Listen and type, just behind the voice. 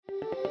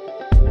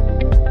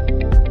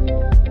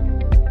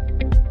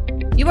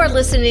You are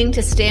listening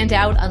to Stand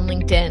Out on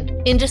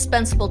LinkedIn,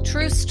 indispensable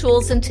truths,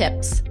 tools, and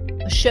tips,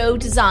 a show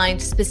designed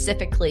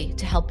specifically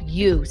to help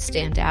you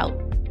stand out.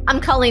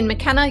 I'm Colleen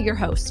McKenna, your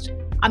host.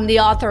 I'm the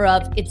author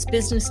of It's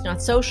Business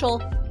Not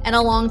Social and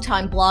a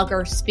longtime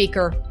blogger,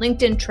 speaker,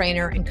 LinkedIn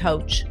trainer, and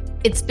coach.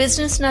 It's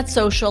Business Not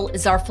Social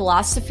is our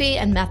philosophy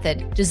and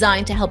method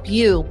designed to help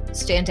you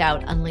stand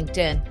out on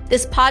LinkedIn.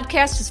 This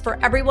podcast is for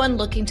everyone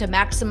looking to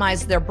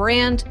maximize their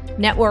brand,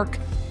 network,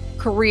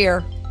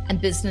 career,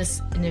 and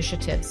business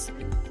initiatives.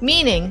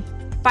 Meaning,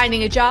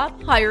 finding a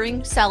job,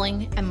 hiring,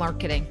 selling, and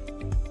marketing.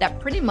 That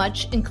pretty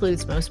much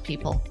includes most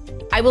people.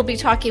 I will be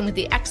talking with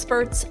the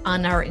experts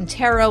on our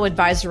Intero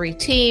advisory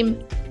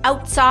team,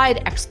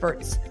 outside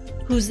experts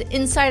whose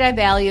insight I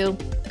value,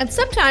 and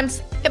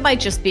sometimes it might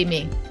just be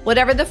me.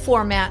 Whatever the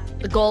format,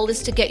 the goal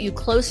is to get you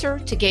closer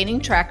to gaining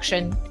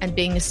traction and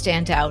being a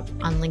standout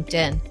on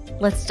LinkedIn.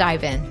 Let's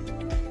dive in.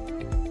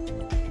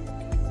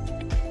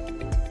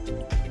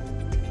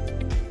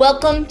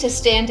 Welcome to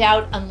Stand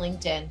Out on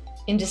LinkedIn,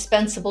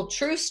 indispensable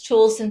truths,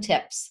 tools, and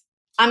tips.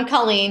 I'm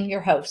Colleen,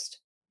 your host.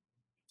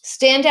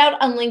 Stand Out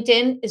on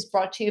LinkedIn is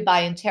brought to you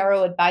by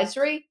Intero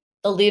Advisory,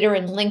 the leader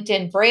in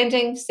LinkedIn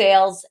branding,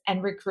 sales,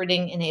 and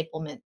recruiting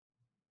enablement.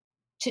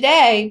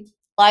 Today,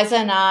 Liza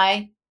and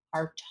I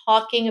are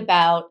talking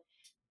about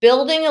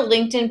building a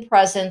LinkedIn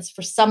presence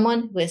for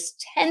someone who has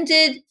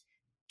tended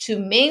to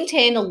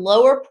maintain a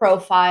lower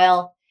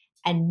profile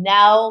and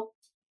now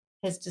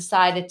has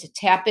decided to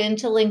tap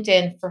into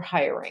LinkedIn for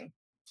hiring.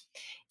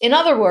 In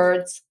other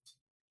words,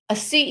 a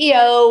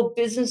CEO,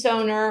 business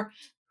owner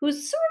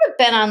who's sort of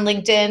been on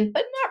LinkedIn,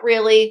 but not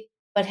really,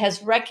 but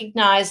has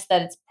recognized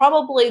that it's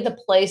probably the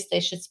place they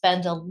should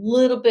spend a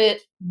little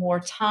bit more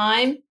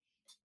time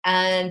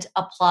and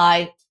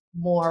apply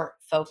more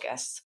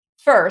focus.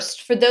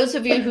 First, for those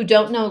of you who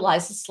don't know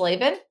Liza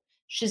Slavin,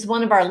 she's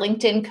one of our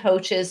LinkedIn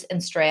coaches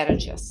and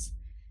strategists.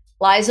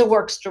 Liza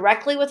works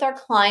directly with our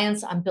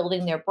clients on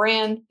building their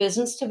brand,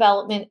 business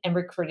development, and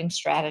recruiting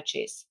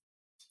strategies.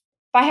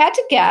 If I had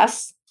to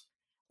guess,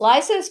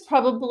 Liza has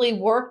probably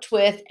worked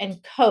with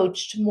and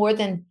coached more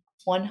than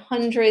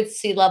 100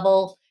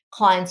 C-level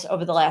clients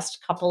over the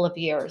last couple of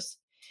years.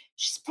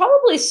 She's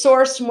probably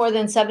sourced more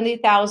than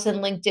 70,000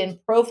 LinkedIn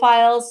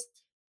profiles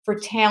for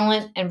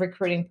talent and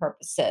recruiting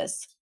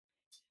purposes.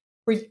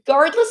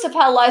 Regardless of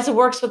how Liza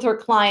works with her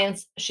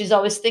clients, she's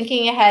always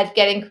thinking ahead,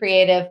 getting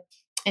creative,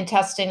 and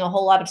testing a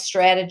whole lot of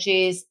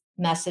strategies,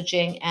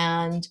 messaging,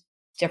 and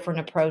different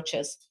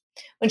approaches.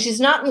 When she's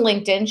not in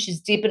LinkedIn,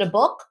 she's deep in a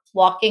book,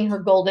 walking her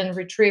golden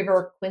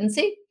retriever,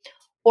 Quincy,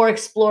 or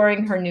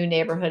exploring her new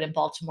neighborhood in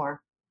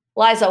Baltimore.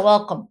 Liza,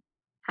 welcome.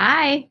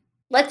 Hi.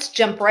 Let's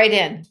jump right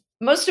in.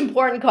 Most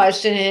important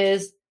question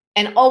is,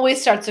 and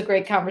always starts a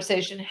great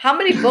conversation, how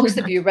many books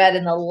have you read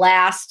in the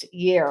last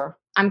year?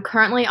 I'm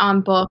currently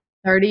on book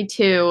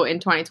 32 in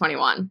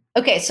 2021.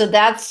 Okay, so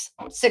that's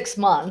 6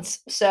 months.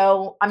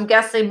 So I'm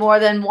guessing more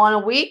than one a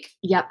week?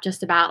 Yep,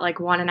 just about like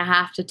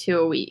 1.5 to 2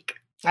 a week.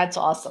 That's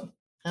awesome.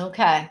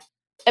 Okay.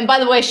 And by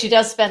the way, she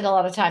does spend a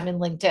lot of time in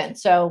LinkedIn.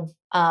 So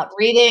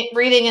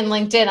reading in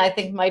LinkedIn, I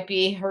think, might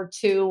be her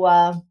two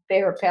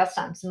favorite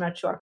pastimes. I'm not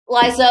sure.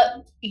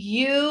 Liza,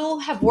 you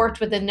have worked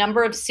with a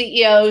number of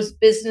CEOs,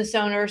 business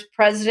owners,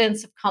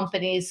 presidents of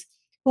companies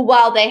who,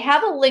 while they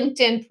have a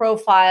LinkedIn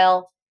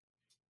profile,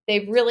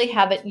 they really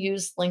haven't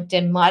used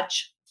LinkedIn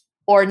much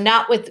or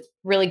not with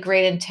really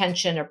great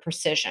intention or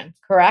precision,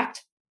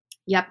 correct?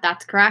 Yep,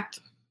 that's correct.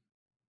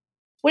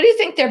 What do you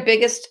think their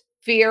biggest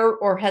fear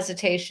or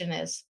hesitation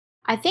is?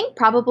 I think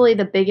probably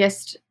the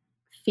biggest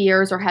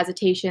fears or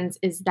hesitations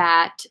is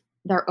that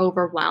they're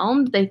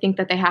overwhelmed. They think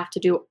that they have to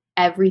do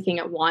everything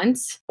at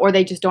once, or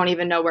they just don't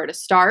even know where to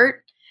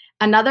start.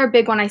 Another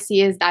big one I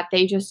see is that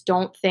they just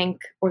don't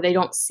think or they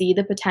don't see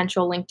the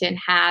potential LinkedIn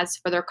has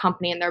for their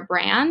company and their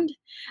brand,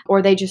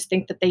 or they just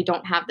think that they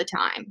don't have the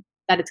time,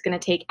 that it's going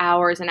to take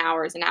hours and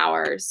hours and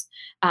hours.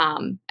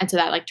 And so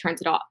that like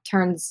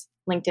turns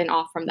LinkedIn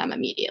off from them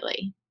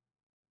immediately.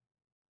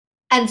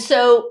 And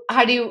so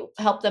how do you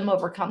help them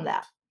overcome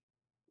that?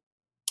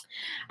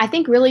 I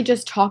think really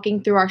just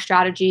talking through our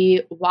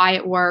strategy, why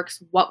it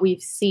works, what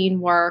we've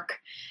seen work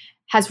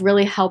has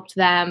really helped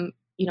them,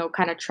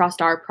 kind of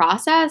trust our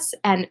process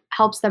and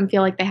helps them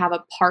feel like they have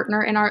a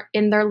partner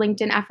in their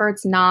LinkedIn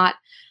efforts, not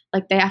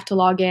like they have to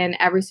log in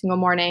every single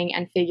morning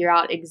and figure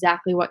out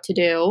exactly what to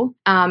do.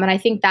 And I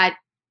think that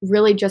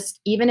really just,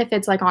 even if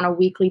it's like on a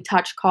weekly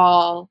touch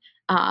call,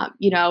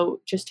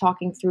 just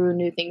talking through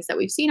new things that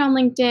we've seen on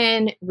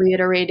LinkedIn,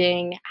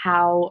 reiterating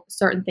how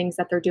certain things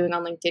that they're doing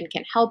on LinkedIn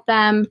can help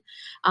them,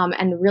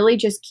 and really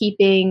just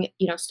keeping,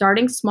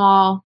 starting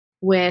small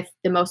with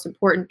the most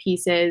important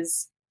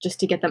pieces just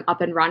to get them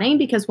up and running.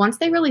 Because once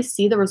they really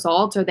see the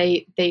results or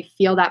they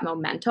feel that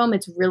momentum,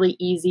 it's really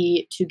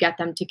easy to get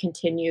them to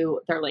continue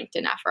their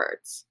LinkedIn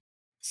efforts.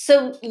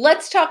 So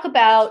let's talk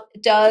about,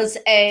 does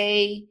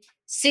a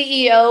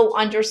CEO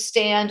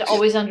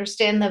always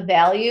understand the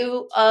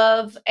value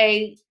of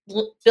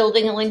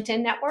building a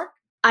LinkedIn network?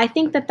 I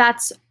think that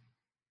that's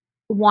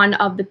one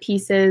of the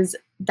pieces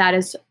that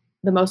is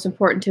the most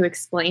important to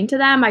explain to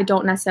them. I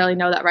don't necessarily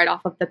know that right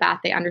off of the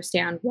bat they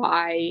understand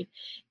why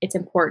it's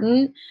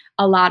important.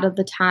 A lot of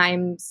the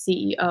time,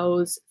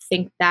 CEOs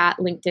think that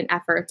LinkedIn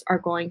efforts are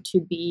going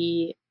to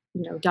be,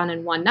 done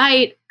in one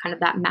night, kind of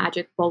that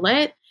magic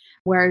bullet,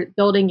 where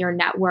building your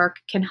network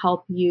can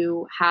help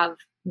you have,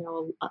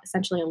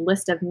 essentially a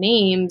list of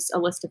names, a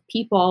list of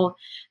people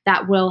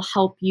that will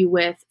help you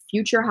with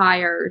future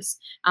hires.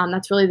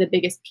 That's really the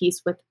biggest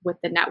piece with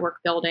the network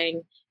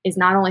building, is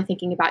not only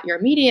thinking about your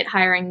immediate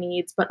hiring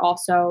needs, but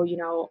also,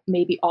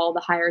 maybe all the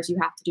hires you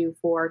have to do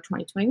for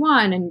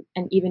 2021 and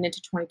even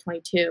into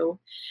 2022.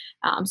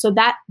 So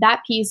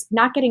that piece,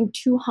 not getting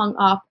too hung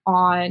up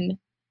on,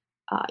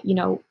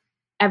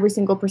 every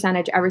single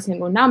percentage, every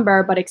single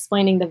number, but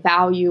explaining the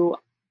value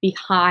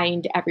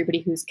behind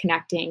everybody who's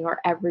connecting or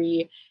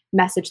every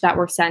message that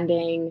we're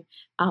sending,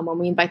 when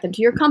we invite them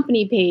to your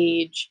company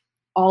page.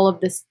 All of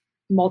this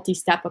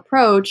multi-step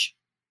approach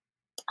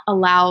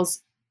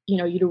allows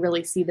you to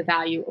really see the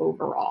value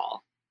overall.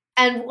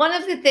 And one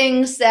of the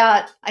things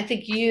that I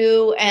think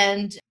you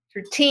and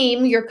your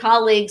team, your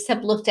colleagues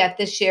have looked at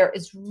this year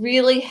is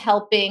really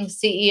helping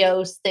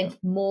CEOs think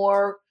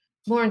more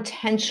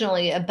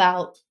intentionally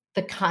about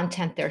the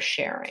content they're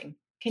sharing.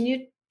 Can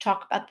you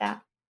talk about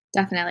that?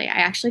 Definitely. I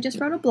actually just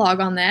wrote a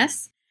blog on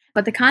this,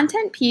 but the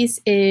content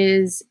piece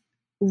is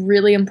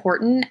really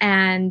important.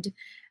 And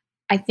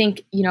I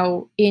think,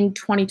 in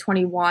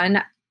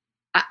 2021,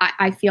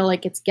 I feel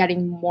like it's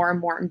getting more and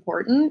more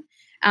important.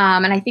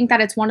 And I think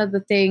that it's one of the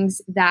things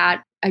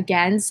that,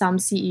 again, some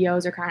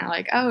CEOs are kind of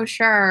like, oh,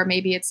 sure,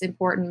 maybe it's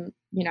important.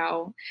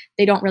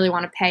 They don't really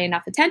want to pay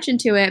enough attention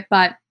to it.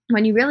 But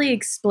when you really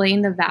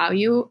explain the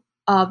value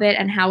of it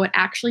and how it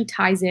actually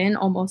ties in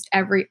almost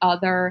every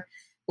other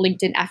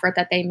LinkedIn effort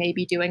that they may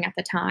be doing at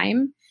the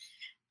time.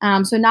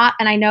 And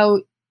I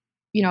know,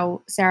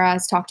 Sarah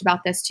has talked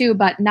about this too,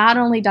 but not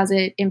only does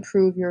it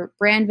improve your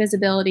brand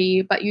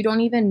visibility, but you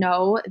don't even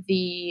know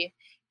the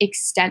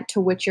extent to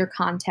which your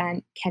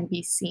content can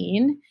be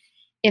seen.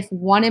 If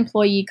one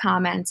employee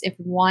comments, if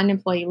one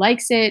employee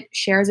likes it,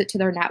 shares it to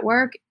their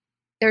network,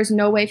 there's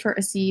no way for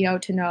a CEO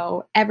to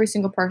know every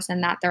single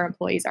person that their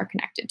employees are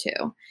connected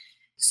to.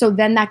 So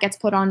then that gets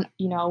put on,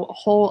 a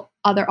whole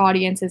other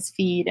audience's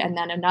feed and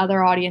then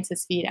another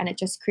audience's feed, and it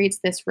just creates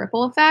this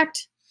ripple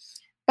effect.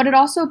 But it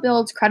also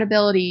builds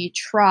credibility,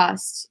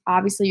 trust.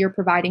 Obviously, you're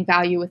providing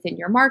value within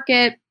your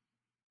market.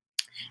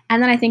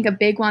 And then I think a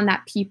big one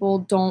that people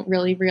don't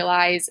really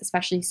realize,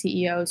 especially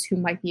CEOs who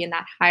might be in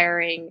that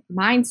hiring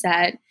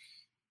mindset,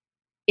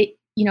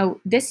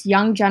 this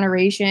young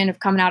generation of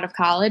coming out of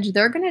college,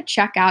 they're going to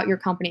check out your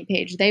company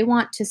page. They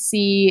want to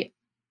see,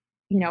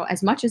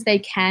 as much as they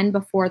can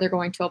before they're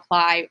going to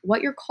apply,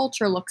 what your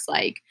culture looks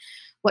like,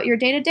 what your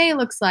day-to-day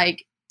looks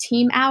like,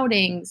 team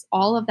outings,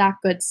 all of that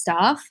good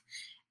stuff.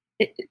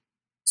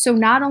 So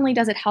not only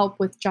does it help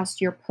with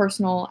just your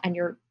personal and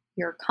your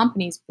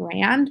company's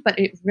brand, but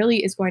it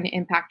really is going to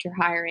impact your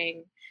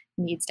hiring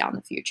needs down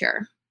the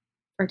future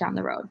or down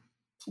the road.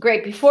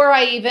 Great. Before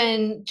I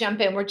even jump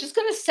in, we're just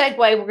going to segue.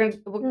 We're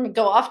going to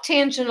go off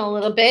tangent a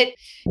little bit.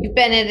 You've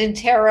been at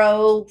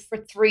Intero for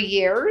 3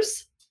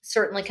 years.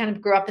 Certainly kind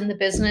of grew up in the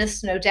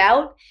business, no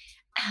doubt.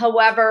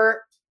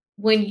 However,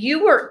 when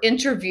you were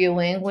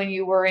interviewing, when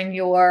you were in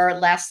your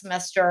last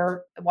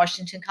semester at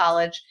Washington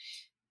College,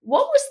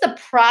 what was the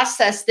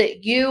process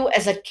that you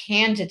as a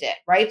candidate,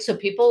 right? So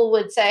people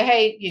would say,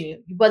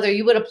 hey, whether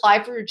you would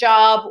apply for your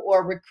job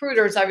or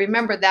recruiters, I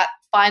remember that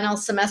final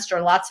semester,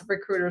 lots of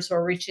recruiters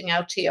were reaching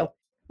out to you.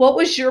 What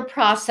was your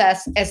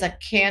process as a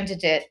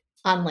candidate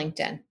on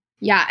LinkedIn?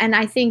 Yeah, and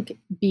I think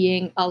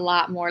being a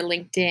lot more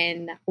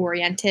LinkedIn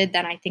oriented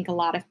than I think a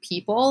lot of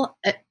people,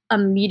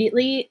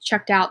 immediately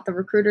checked out the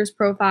recruiter's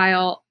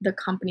profile, the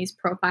company's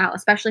profile,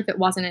 especially if it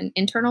wasn't an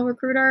internal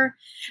recruiter.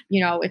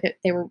 If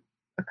they were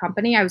a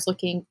company, I was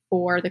looking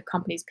for the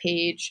company's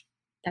page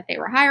that they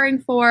were hiring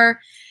for,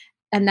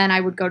 and then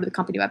I would go to the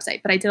company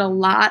website. But I did a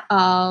lot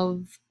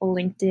of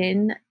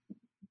LinkedIn,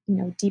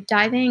 deep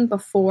diving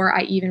before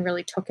I even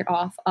really took it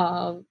off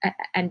of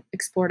and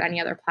explored any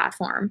other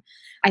platform.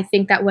 I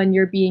think that when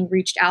you're being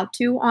reached out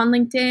to on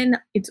LinkedIn,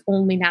 it's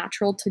only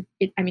natural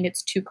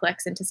it's 2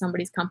 clicks into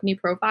somebody's company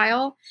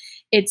profile.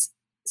 It's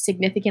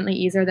significantly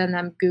easier than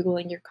them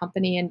Googling your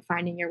company and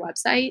finding your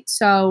website.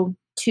 So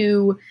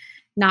to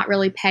not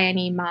really pay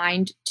any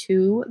mind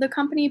to the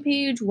company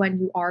page when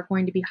you are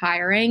going to be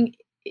hiring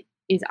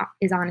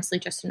is honestly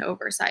just an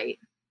oversight.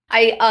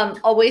 I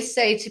always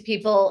say to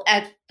people,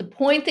 at the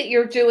point that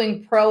you're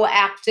doing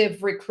proactive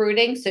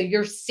recruiting, so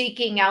you're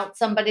seeking out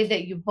somebody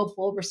that you hope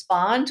will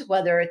respond,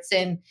 whether it's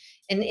in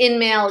an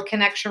in-mail, a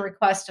connection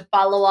request, a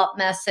follow-up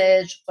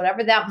message,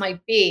 whatever that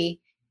might be,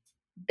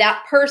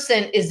 that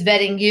person is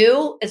vetting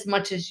you as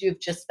much as you've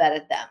just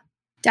vetted them.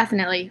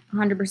 Definitely,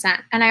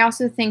 100%. And I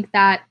also think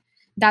that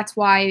that's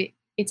why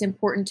it's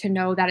important to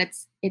know that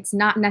it's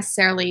not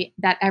necessarily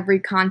that every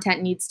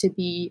content needs to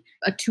be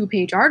a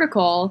 2-page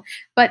article,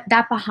 but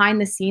that behind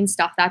the scenes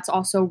stuff, that's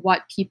also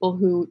what people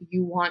who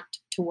you want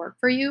to work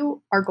for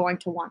you are going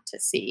to want to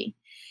see.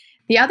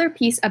 The other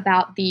piece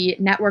about the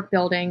network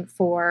building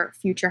for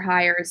future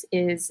hires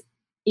is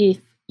if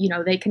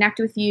they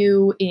connect with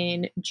you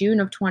in June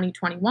of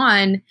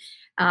 2021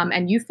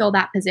 and you fill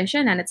that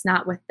position and it's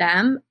not with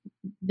them,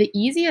 the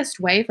easiest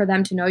way for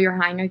them to know you're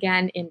hiring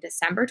again in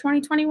December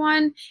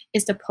 2021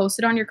 is to post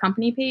it on your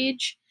company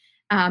page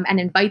and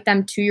invite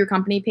them to your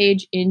company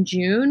page in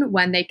June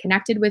when they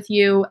connected with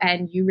you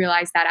and you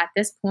realize that at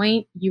this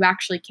point you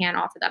actually can't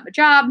offer them a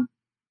job,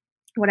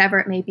 whatever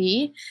it may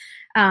be.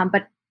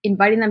 But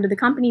inviting them to the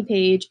company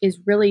page is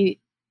really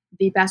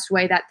the best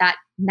way that that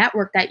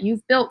network that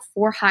you've built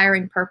for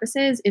hiring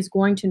purposes is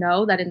going to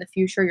know that in the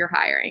future you're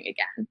hiring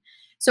again.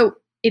 So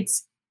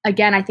it's,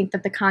 again, I think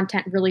that the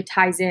content really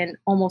ties in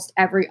almost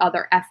every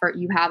other effort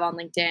you have on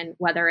LinkedIn,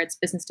 whether it's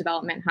business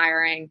development,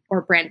 hiring,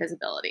 or brand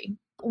visibility.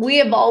 We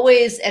have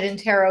always at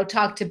Intero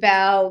talked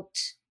about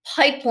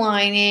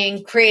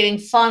pipelining, creating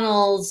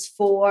funnels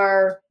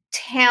for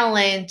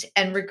talent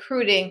and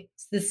recruiting.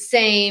 It's the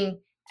same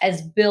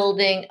as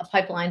building a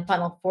pipeline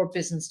funnel for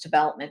business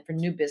development, for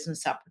new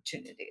business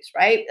opportunities,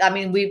 right? I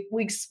mean,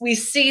 we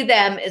see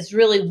them as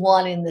really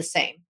one and the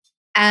same.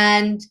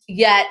 And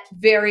yet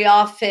very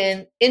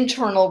often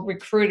internal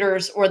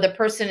recruiters or the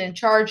person in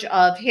charge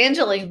of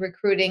handling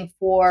recruiting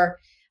for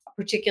a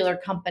particular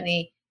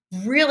company,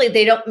 really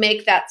they don't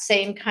make that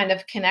same kind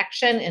of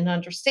connection and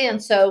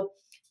understand. So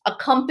a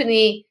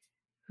company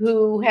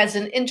who has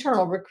an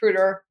internal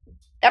recruiter,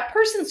 that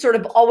person's sort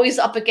of always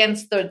up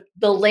against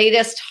the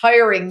latest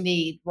hiring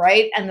need,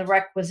 right? And the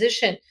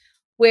requisition,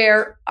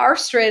 where our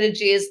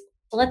strategy is,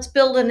 let's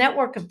build a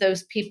network of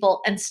those people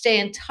and stay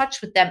in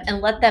touch with them and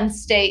let them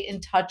stay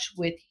in touch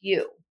with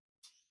you.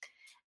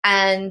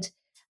 And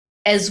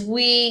as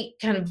we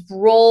kind of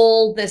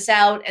roll this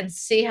out and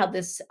see how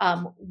this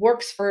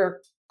works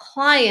for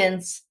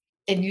clients,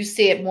 and you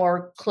see it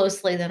more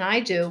closely than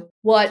I do,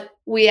 what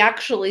we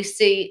actually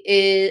see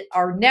is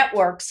our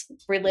networks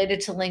related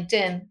to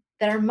LinkedIn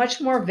that are much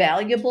more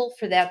valuable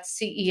for that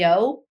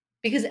CEO,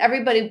 because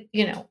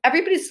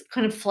everybody's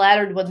kind of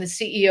flattered when the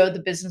CEO, the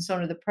business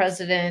owner, the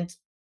president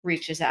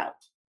reaches out.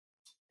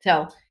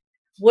 So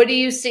what do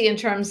you see in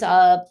terms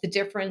of the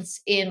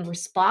difference in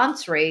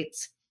response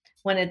rates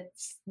when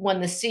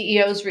the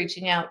CEO is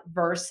reaching out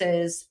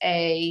versus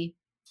a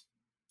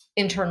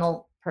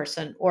internal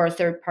person or a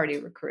third party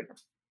recruiter?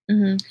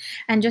 Mm-hmm.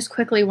 And just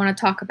quickly want to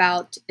talk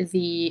about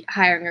the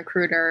hiring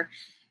recruiter.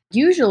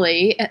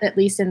 Usually, at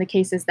least in the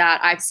cases that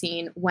I've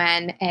seen,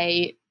 when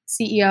a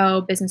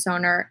CEO, business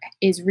owner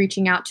is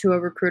reaching out to a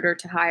recruiter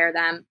to hire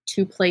them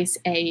to place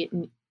a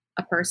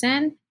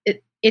person,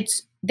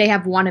 they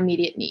have one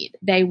immediate need.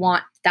 They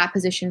want that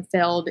position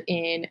filled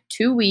in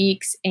 2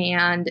 weeks,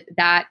 and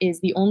that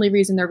is the only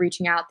reason they're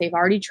reaching out. They've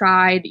already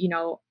tried,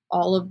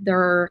 all of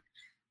their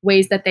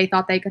ways that they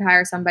thought they could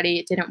hire somebody.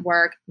 It didn't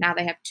work. Now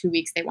they have 2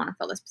 weeks. They want to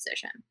fill this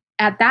position.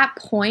 At that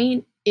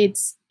point,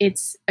 it's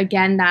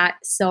again that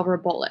silver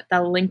bullet. The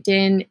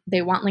LinkedIn,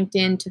 they want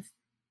LinkedIn to,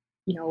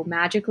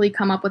 magically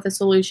come up with a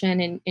solution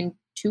in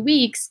 2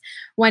 weeks,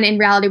 when in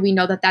reality we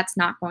know that that's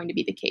not going to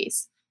be the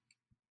case.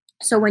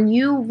 So when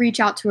you reach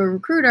out to a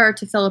recruiter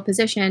to fill a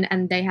position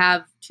and they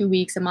have 2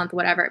 weeks, a month,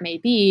 whatever it may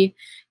be,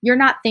 you're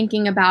not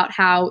thinking about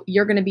how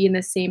you're going to be in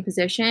the same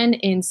position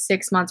in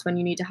 6 months when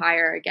you need to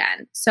hire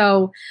again.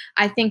 So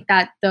I think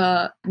that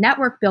the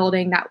network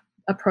building, that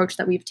approach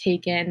that we've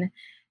taken,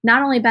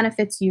 not only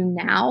benefits you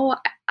now.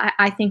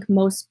 I think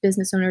most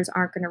business owners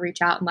aren't going to reach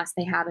out unless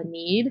they have a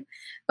need,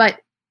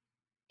 but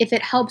if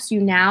it helps you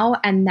now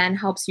and then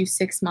helps you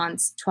 6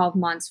 months, 12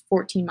 months,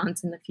 14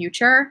 months in the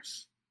future,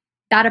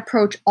 that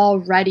approach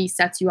already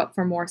sets you up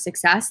for more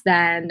success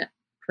than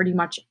pretty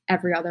much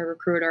every other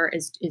recruiter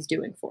is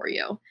doing for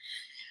you.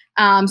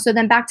 So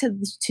then back to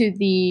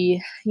the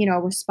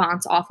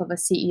response off of a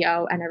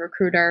CEO and a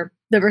recruiter.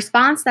 The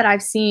response that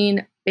I've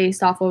seen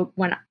based off of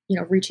when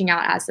reaching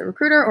out as the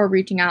recruiter or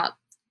reaching out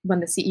when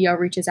the CEO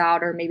reaches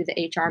out, or maybe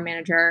the HR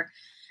manager,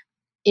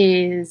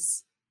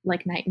 is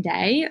like night and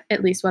day,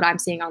 at least what I'm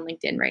seeing on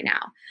LinkedIn right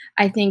now.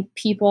 I think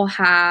people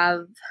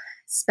have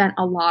spent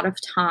a lot of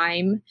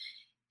time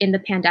in the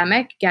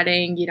pandemic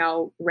getting,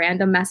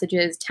 random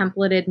messages,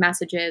 templated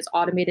messages,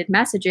 automated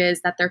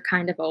messages, that they're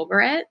kind of over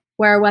it.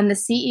 Where when the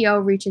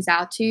CEO reaches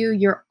out to you,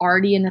 you're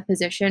already in a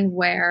position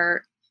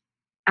where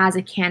as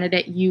a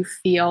candidate, you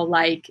feel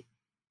like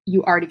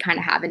you already kind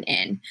of have an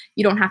in.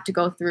 You don't have to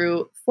go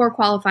through 4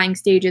 qualifying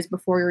stages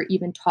before you're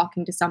even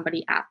talking to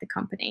somebody at the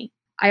company.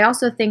 I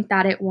also think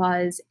that it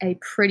was a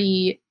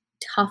pretty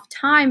tough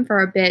time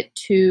for a bit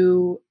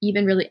to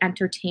even really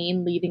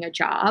entertain leaving a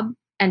job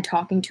and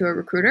talking to a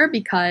recruiter,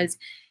 because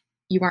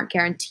you weren't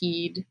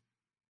guaranteed,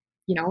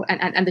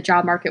 and the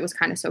job market was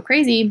kind of so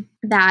crazy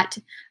that,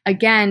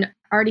 again,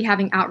 already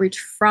having outreach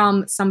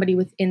from somebody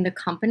within the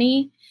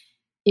company,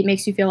 it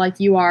makes you feel like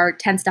you are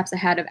 10 steps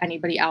ahead of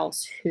anybody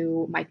else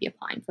who might be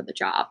applying for the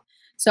job.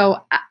 So,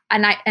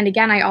 and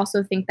again, I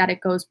also think that it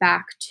goes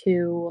back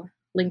to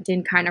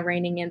LinkedIn kind of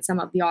reining in some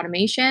of the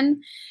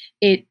automation.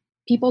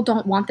 People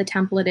don't want the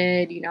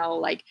templated,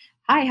 like,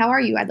 hi, how are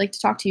you? I'd like to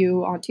talk to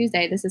you on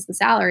Tuesday. This is the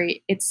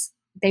salary.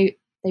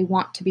 they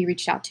want to be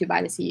reached out to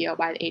by the CEO,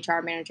 by the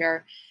HR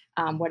manager,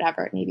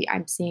 whatever it may be.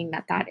 I'm seeing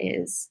that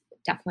is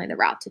definitely the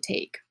route to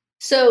take.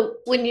 So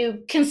when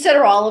you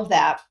consider all of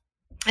that,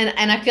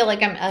 and I feel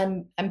like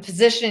I'm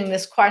positioning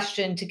this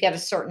question to get a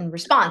certain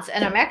response,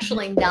 and I'm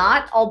actually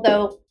not,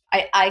 although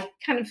I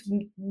kind of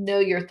know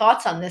your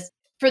thoughts on this.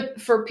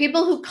 For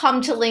people who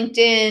come to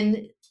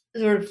LinkedIn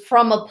sort of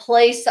from a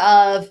place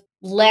of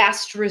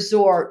last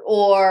resort,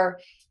 or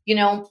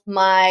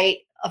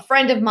a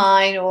friend of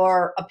mine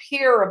or a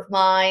peer of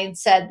mine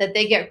said that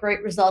they get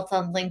great results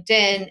on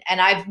LinkedIn, and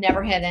I've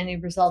never had any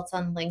results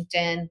on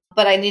LinkedIn,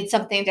 but I need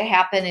something to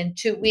happen in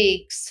 2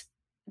 weeks.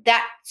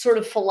 That sort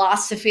of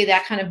philosophy,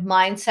 that kind of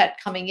mindset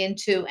coming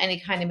into any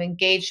kind of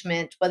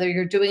engagement, whether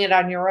you're doing it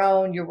on your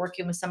own, you're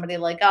working with somebody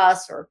like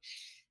us, or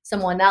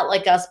someone not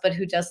like us, but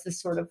who does this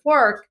sort of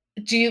work.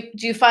 Do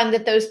you find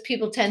that those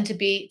people tend to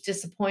be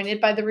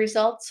disappointed by the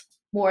results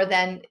more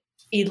than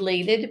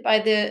elated by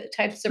the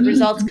types of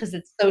results because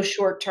it's so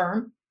short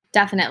term?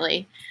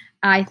 Definitely.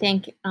 I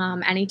think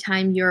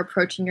anytime you're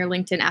approaching your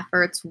LinkedIn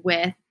efforts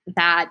with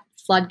that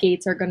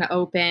floodgates are going to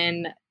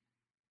open,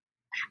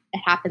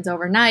 it happens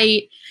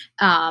overnight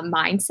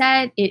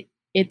mindset,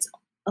 it's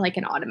like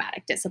an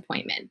automatic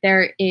disappointment.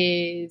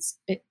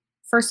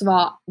 First of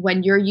all,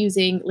 when you're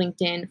using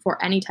LinkedIn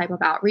for any type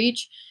of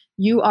outreach,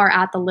 you are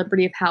at the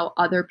liberty of how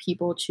other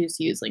people choose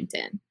to use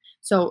LinkedIn.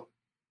 So,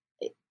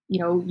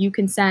 you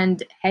can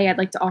send, hey, I'd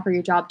like to offer you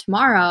a job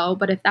tomorrow,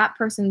 but if that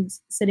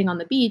person's sitting on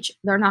the beach,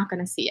 they're not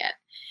going to see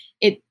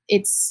it.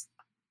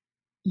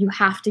 You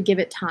have to give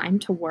it time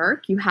to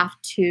work.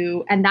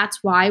 And that's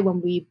why when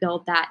we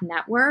build that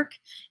network,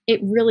 it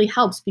really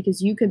helps,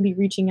 because you can be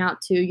reaching out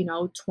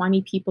to,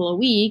 20 people a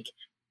week,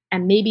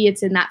 and maybe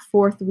it's in that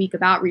fourth week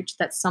of outreach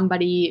that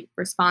somebody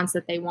responds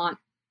that they want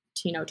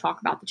to,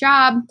 talk about the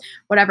job,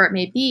 whatever it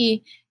may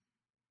be.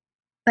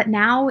 But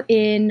now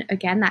in,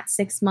 again, that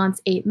 6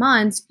 months, 8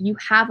 months, you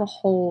have a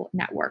whole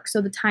network.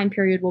 So the time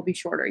period will be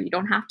shorter. You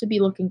don't have to be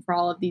looking for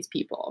all of these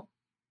people.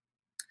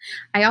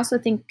 I also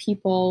think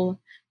people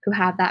who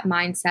have that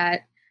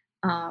mindset,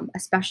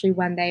 especially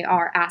when they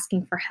are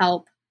asking for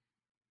help,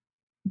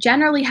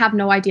 generally have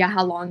no idea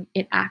how long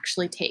it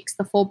actually takes.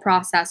 The full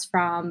process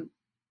from,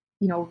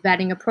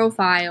 vetting a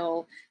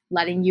profile,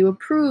 letting you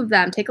approve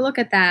them, take a look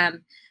at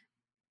them,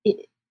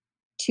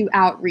 to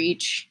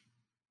outreach,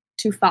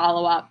 to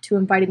follow up, to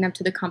inviting them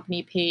to the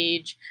company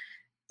page.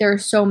 There are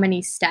so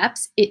many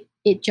steps.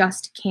 It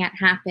just can't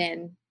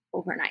happen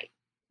overnight.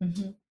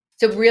 Mm-hmm.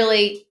 So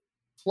really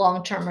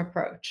long-term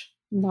approach.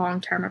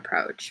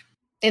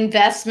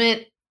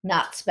 Investment,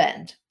 not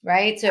spend,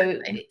 right?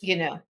 Exactly.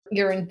 So,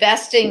 you're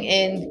investing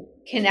in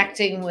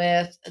connecting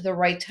with the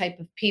right type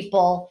of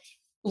people,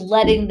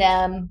 letting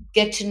them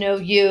get to know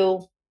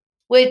you,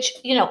 which,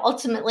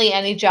 ultimately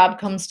any job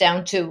comes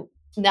down to,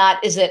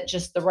 not is it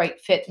just the right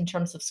fit in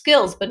terms of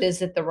skills, but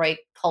is it the right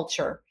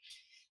culture?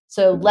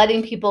 So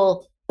letting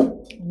people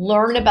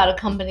learn about a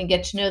company,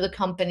 get to know the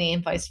company,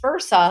 and vice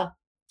versa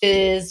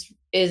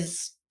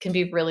can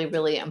be really,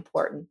 really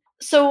important.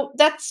 So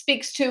that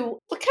speaks to,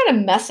 what kind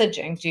of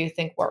messaging do you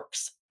think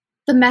works?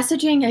 The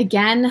messaging,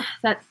 again,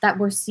 that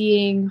we're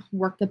seeing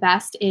work the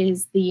best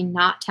is the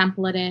not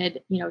templated,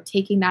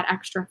 taking that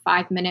extra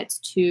 5 minutes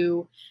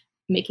to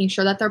making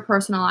sure that they're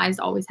personalized,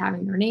 always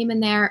having their name in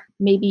there,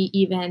 maybe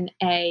even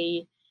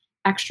a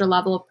extra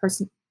level of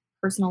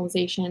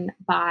personalization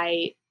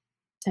by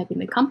typing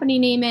the company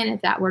name in,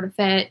 if that were to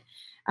fit.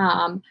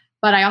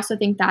 But I also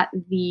think that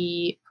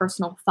the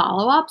personal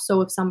follow-up,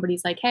 so if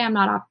somebody's like, hey, I'm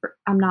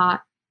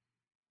not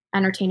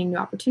entertaining new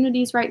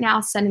opportunities right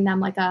now, sending them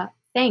like a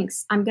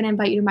thanks, I'm going to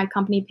invite you to my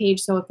company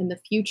page, so if in the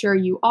future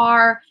you'll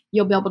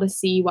be able to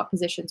see what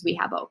positions we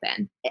have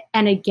open.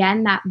 And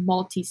again, that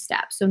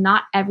multi-step. So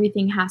not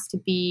everything has to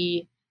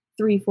be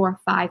 3, 4,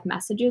 5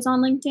 messages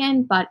on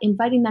LinkedIn, but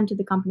inviting them to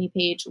the company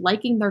page,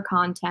 liking their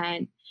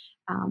content,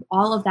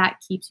 all of that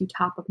keeps you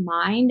top of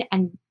mind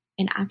and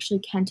actually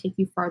can take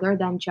you further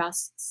than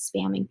just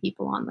spamming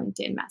people on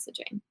LinkedIn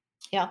messaging.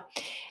 Yeah.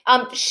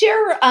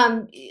 Share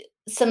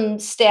some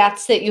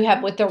stats that you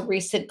have with a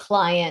recent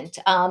client.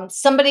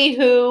 Somebody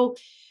who,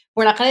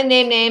 we're not going to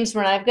name names,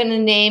 we're not going to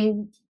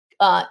name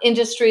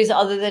industries,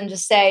 other than to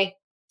say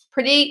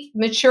pretty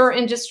mature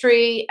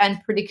industry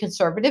and pretty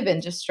conservative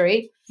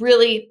industry.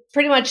 Really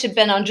pretty much had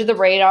been under the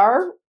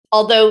radar.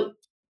 Although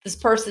this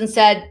person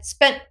said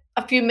spent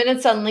a few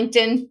minutes on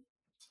LinkedIn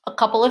a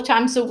couple of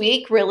times a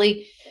week,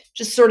 really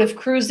just sort of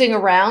cruising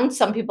around.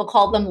 Some people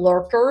call them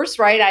lurkers,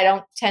 right? I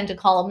don't tend to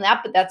call them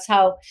that, but that's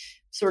how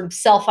sort of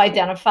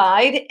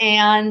self-identified.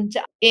 And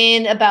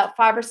in about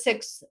 5 or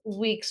 6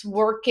 weeks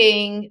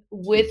working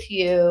with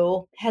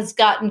you, has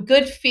gotten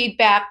good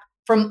feedback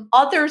from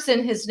others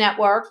in his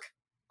network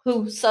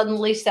who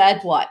suddenly said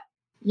what?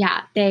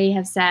 Yeah, they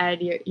have said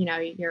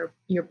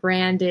your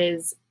brand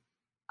is,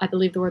 I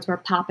believe the words were,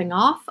 popping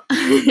off.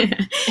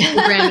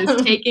 The brand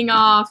is taking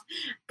off.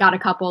 Got a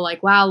couple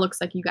like, wow, looks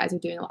like you guys are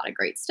doing a lot of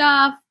great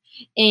stuff.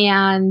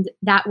 And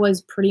that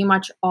was pretty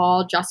much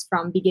all just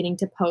from beginning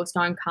to post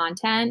on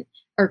content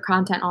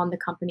on the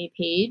company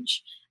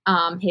page.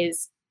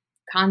 His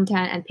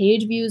content and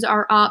page views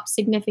are up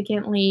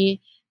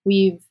significantly.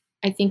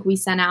 I think we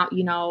sent out,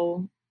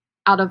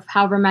 out of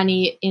however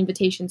many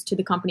invitations to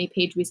the company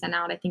page we sent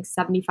out, I think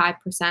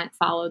 75%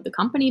 followed the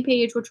company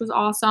page, which was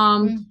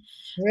awesome.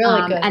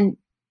 Really good.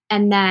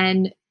 And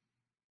then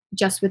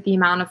just with the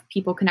amount of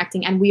people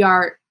connecting, and we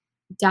are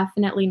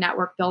definitely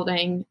network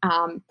building,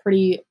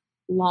 pretty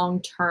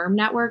long-term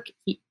network.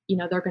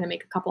 They're going to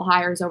make a couple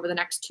hires over the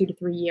next 2 to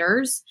 3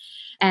 years.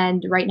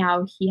 And right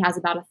now he has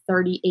about a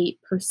 38%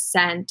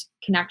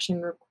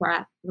 connection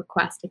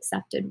request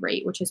accepted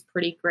rate, which is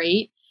pretty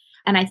great.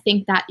 And I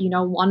think that,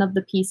 one of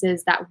the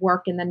pieces that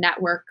work in the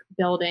network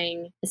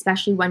building,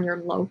 especially when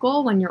you're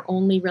local, when you're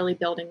only really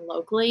building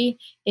locally,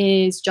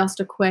 is just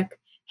a quick,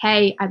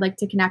 hey, I'd like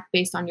to connect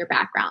based on your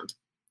background.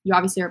 You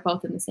obviously are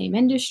both in the same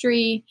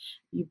industry.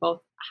 You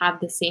both have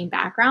the same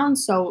background.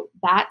 So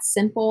that's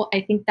simple.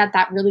 I think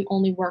that really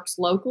only works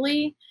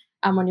locally,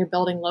 when you're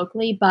building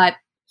locally. But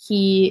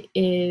he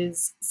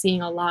is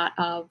seeing a lot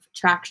of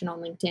traction on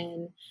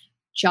LinkedIn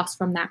just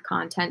from that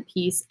content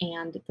piece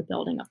and the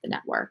building of the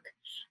network.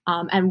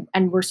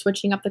 And we're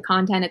switching up the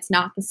content. It's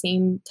not the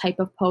same type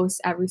of posts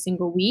every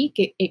single week.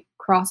 It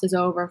crosses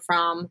over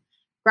from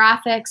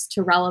graphics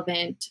to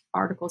relevant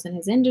articles in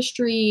his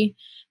industry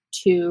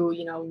to,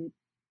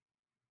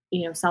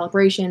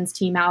 celebrations,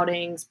 team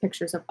outings,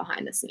 pictures of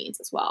behind the scenes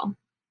as well.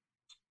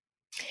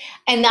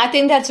 And I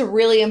think that's a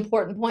really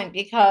important point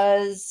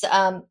because,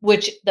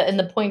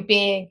 the point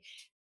being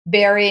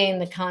varying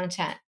the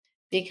content,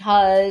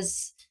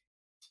 because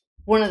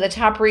one of the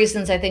top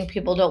reasons I think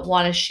people don't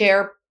want to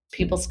share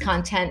people's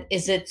content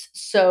is it's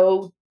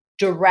so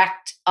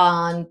direct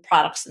on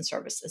products and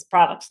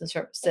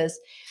services.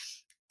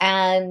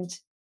 And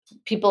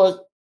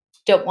people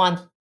don't want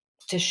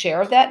to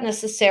share that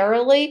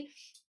necessarily.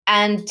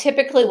 And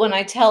typically when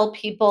I tell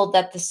people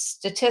that the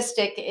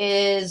statistic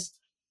is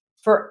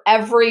for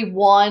every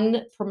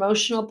one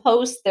promotional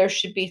post, there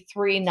should be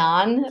 3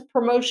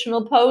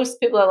 non-promotional posts,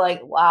 people are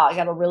like, wow, I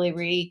got to really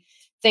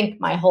rethink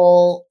my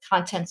whole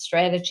content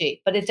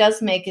strategy. But it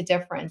does make a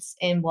difference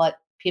in what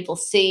people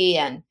see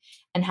and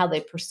how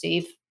they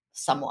perceive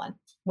someone,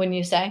 wouldn't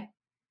you say?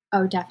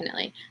 Oh,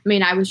 definitely. I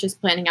mean, I was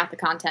just planning out the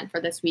content for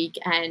this week,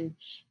 and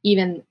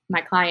even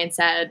my client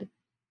said,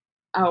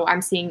 oh,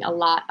 I'm seeing a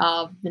lot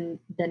of the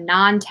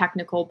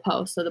non-technical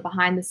posts, so the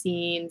behind the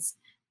scenes,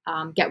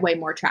 get way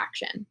more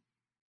traction.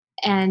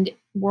 And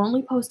we're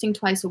only posting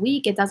twice a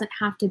week. It doesn't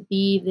have to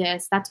be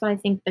this. That's what I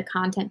think the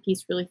content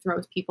piece really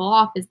throws people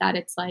off, is that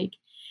it's like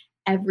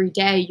every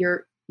day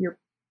you're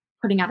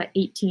putting out an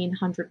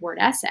 1,800 word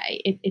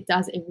essay. It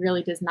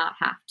really does not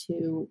have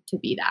to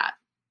be that.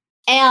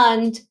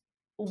 And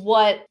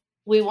what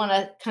we want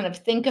to kind of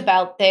think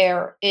about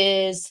there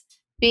is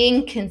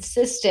being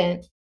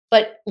consistent,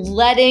 but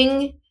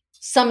letting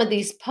some of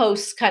these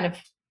posts kind of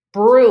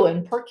brew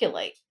and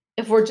percolate.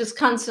 If we're just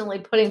constantly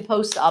putting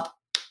posts up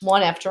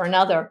one after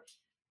another,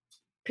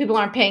 people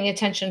aren't paying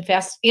attention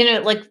fast.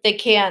 Like they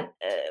can't,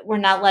 we're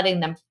not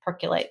letting them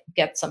percolate,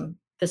 get some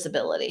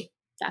visibility.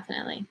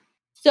 Definitely.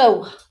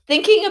 So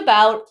thinking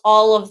about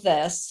all of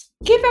this,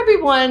 give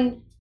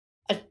everyone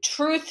a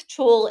truth,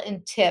 tool,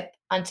 and tip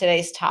on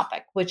today's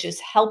topic, which is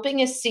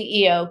helping a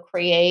CEO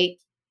create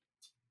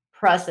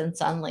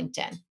presence on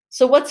LinkedIn.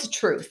 So what's the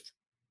truth?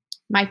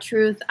 My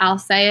truth, I'll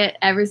say it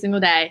every single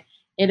day.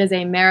 It is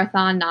a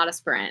marathon, not a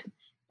sprint.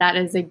 That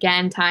is,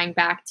 again, tying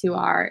back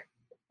to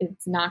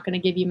it's not going to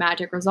give you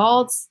magic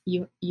results.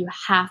 You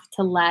have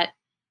to let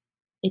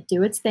it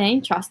do its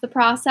thing, trust the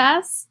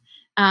process,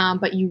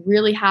 but you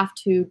really have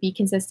to be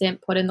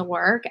consistent, put in the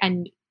work,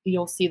 and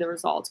you'll see the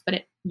results,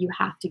 but you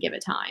have to give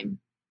it time.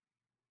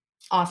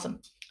 Awesome.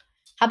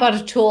 How about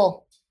a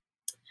tool?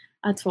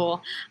 A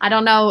tool. I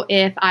don't know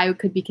if I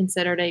could be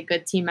considered a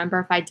good team member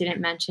if I didn't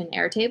mention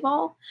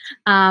Airtable,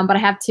 but I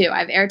have 2. I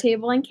have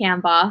Airtable and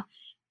Canva.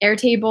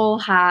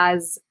 Airtable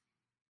has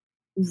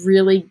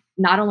really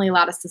not only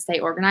allowed us to stay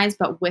organized,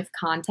 but with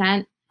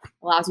content,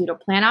 allows you to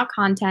plan out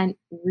content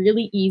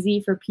really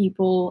easy for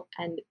people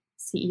and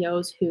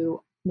CEOs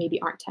who maybe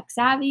aren't tech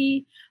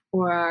savvy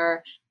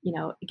or,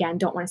 again,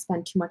 don't want to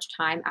spend too much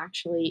time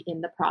actually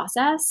in the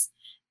process.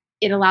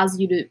 It allows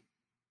you to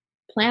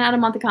plan out a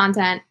month of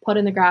content, put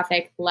in the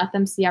graphic, let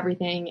them see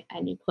everything,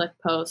 and you click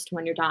post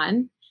when you're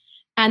done.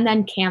 And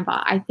then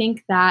Canva. I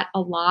think that a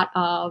lot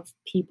of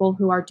people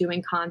who are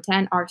doing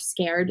content are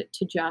scared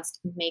to just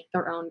make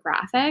their own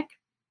graphic.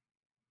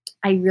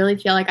 I really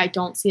feel like I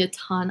don't see a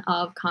ton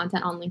of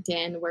content on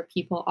LinkedIn where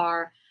people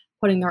are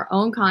putting their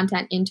own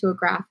content into a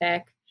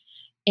graphic,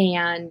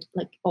 and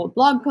like old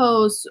blog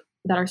posts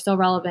that are still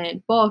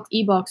relevant, books,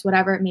 ebooks,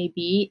 whatever it may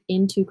be,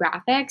 into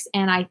graphics.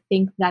 And I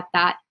think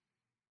that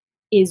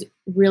is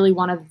really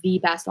one of the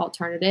best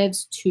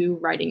alternatives to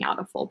writing out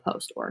a full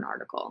post or an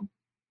article.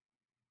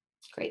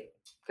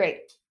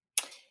 Great.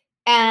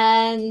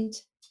 And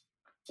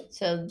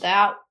so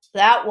that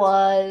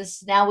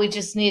was, now we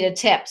just need a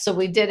tip. So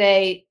we did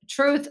a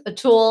truth, a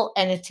tool,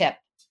 and a tip.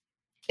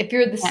 If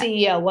you're the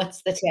CEO,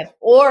 what's the tip?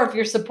 Or if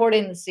you're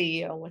supporting the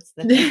CEO, what's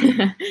the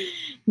tip?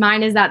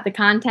 Mine is that the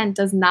content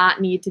does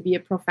not need to be a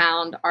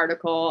profound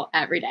article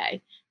every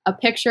day. A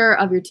picture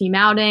of your team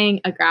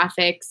outing, a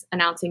graphics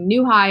announcing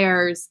new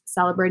hires,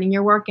 celebrating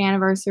your work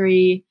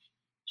anniversary,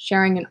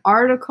 sharing an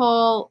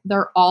article,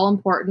 they're all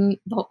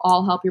important. They'll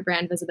all help your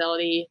brand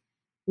visibility.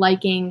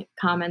 Liking,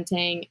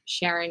 commenting,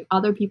 sharing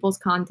other people's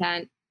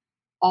content,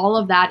 all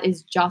of that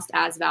is just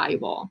as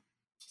valuable.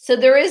 So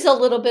there is a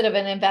little bit of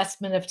an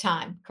investment of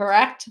time,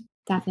 correct?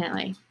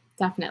 Definitely.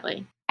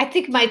 I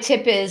think my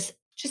tip is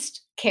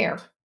just care.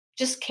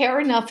 Just care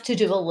enough to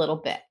do a little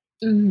bit.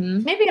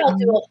 Mm-hmm. Maybe I'll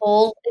do a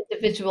whole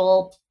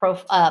individual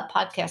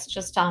podcast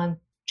just on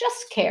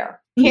just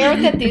care. Care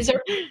that these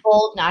are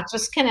people, not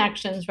just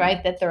connections,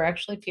 right? That they're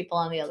actually people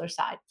on the other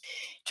side.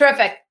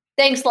 Terrific.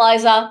 Thanks,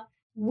 Liza.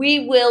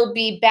 We will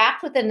be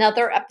back with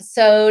another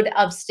episode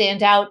of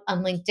Stand Out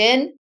on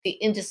LinkedIn, the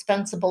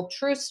indispensable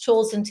truths,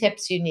 tools, and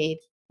tips you need.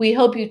 We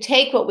hope you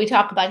take what we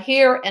talk about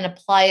here and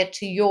apply it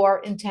to your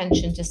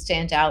intention to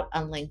stand out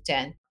on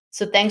LinkedIn.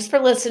 So thanks for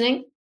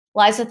listening.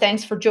 Liza,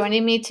 thanks for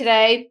joining me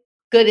today.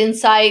 Good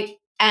insight.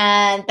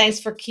 And thanks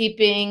for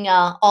keeping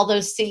all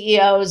those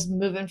CEOs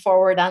moving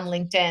forward on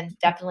LinkedIn.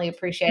 Definitely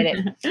appreciate it.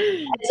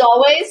 As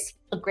always,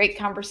 a great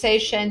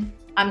conversation.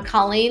 I'm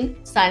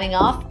Colleen, signing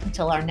off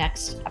until our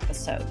next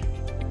episode.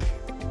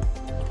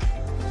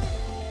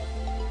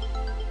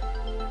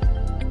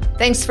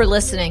 Thanks for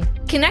listening.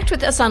 Connect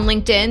with us on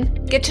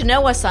LinkedIn, get to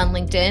know us on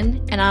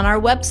LinkedIn, and on our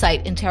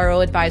website,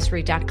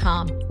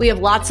 interoadvisory.com. We have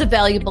lots of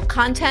valuable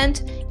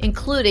content,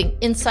 including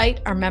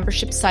Insight, our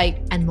membership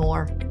site, and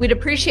more. We'd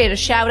appreciate a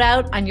shout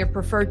out on your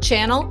preferred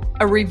channel,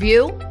 a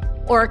review,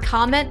 or a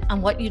comment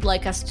on what you'd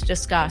like us to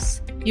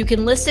discuss. You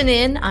can listen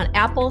in on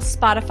Apple,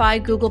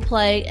 Spotify, Google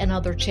Play, and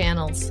other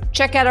channels.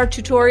 Check out our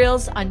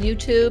tutorials on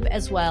YouTube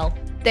as well.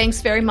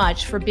 Thanks very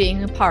much for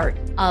being a part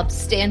of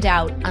Stand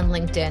Out on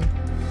LinkedIn.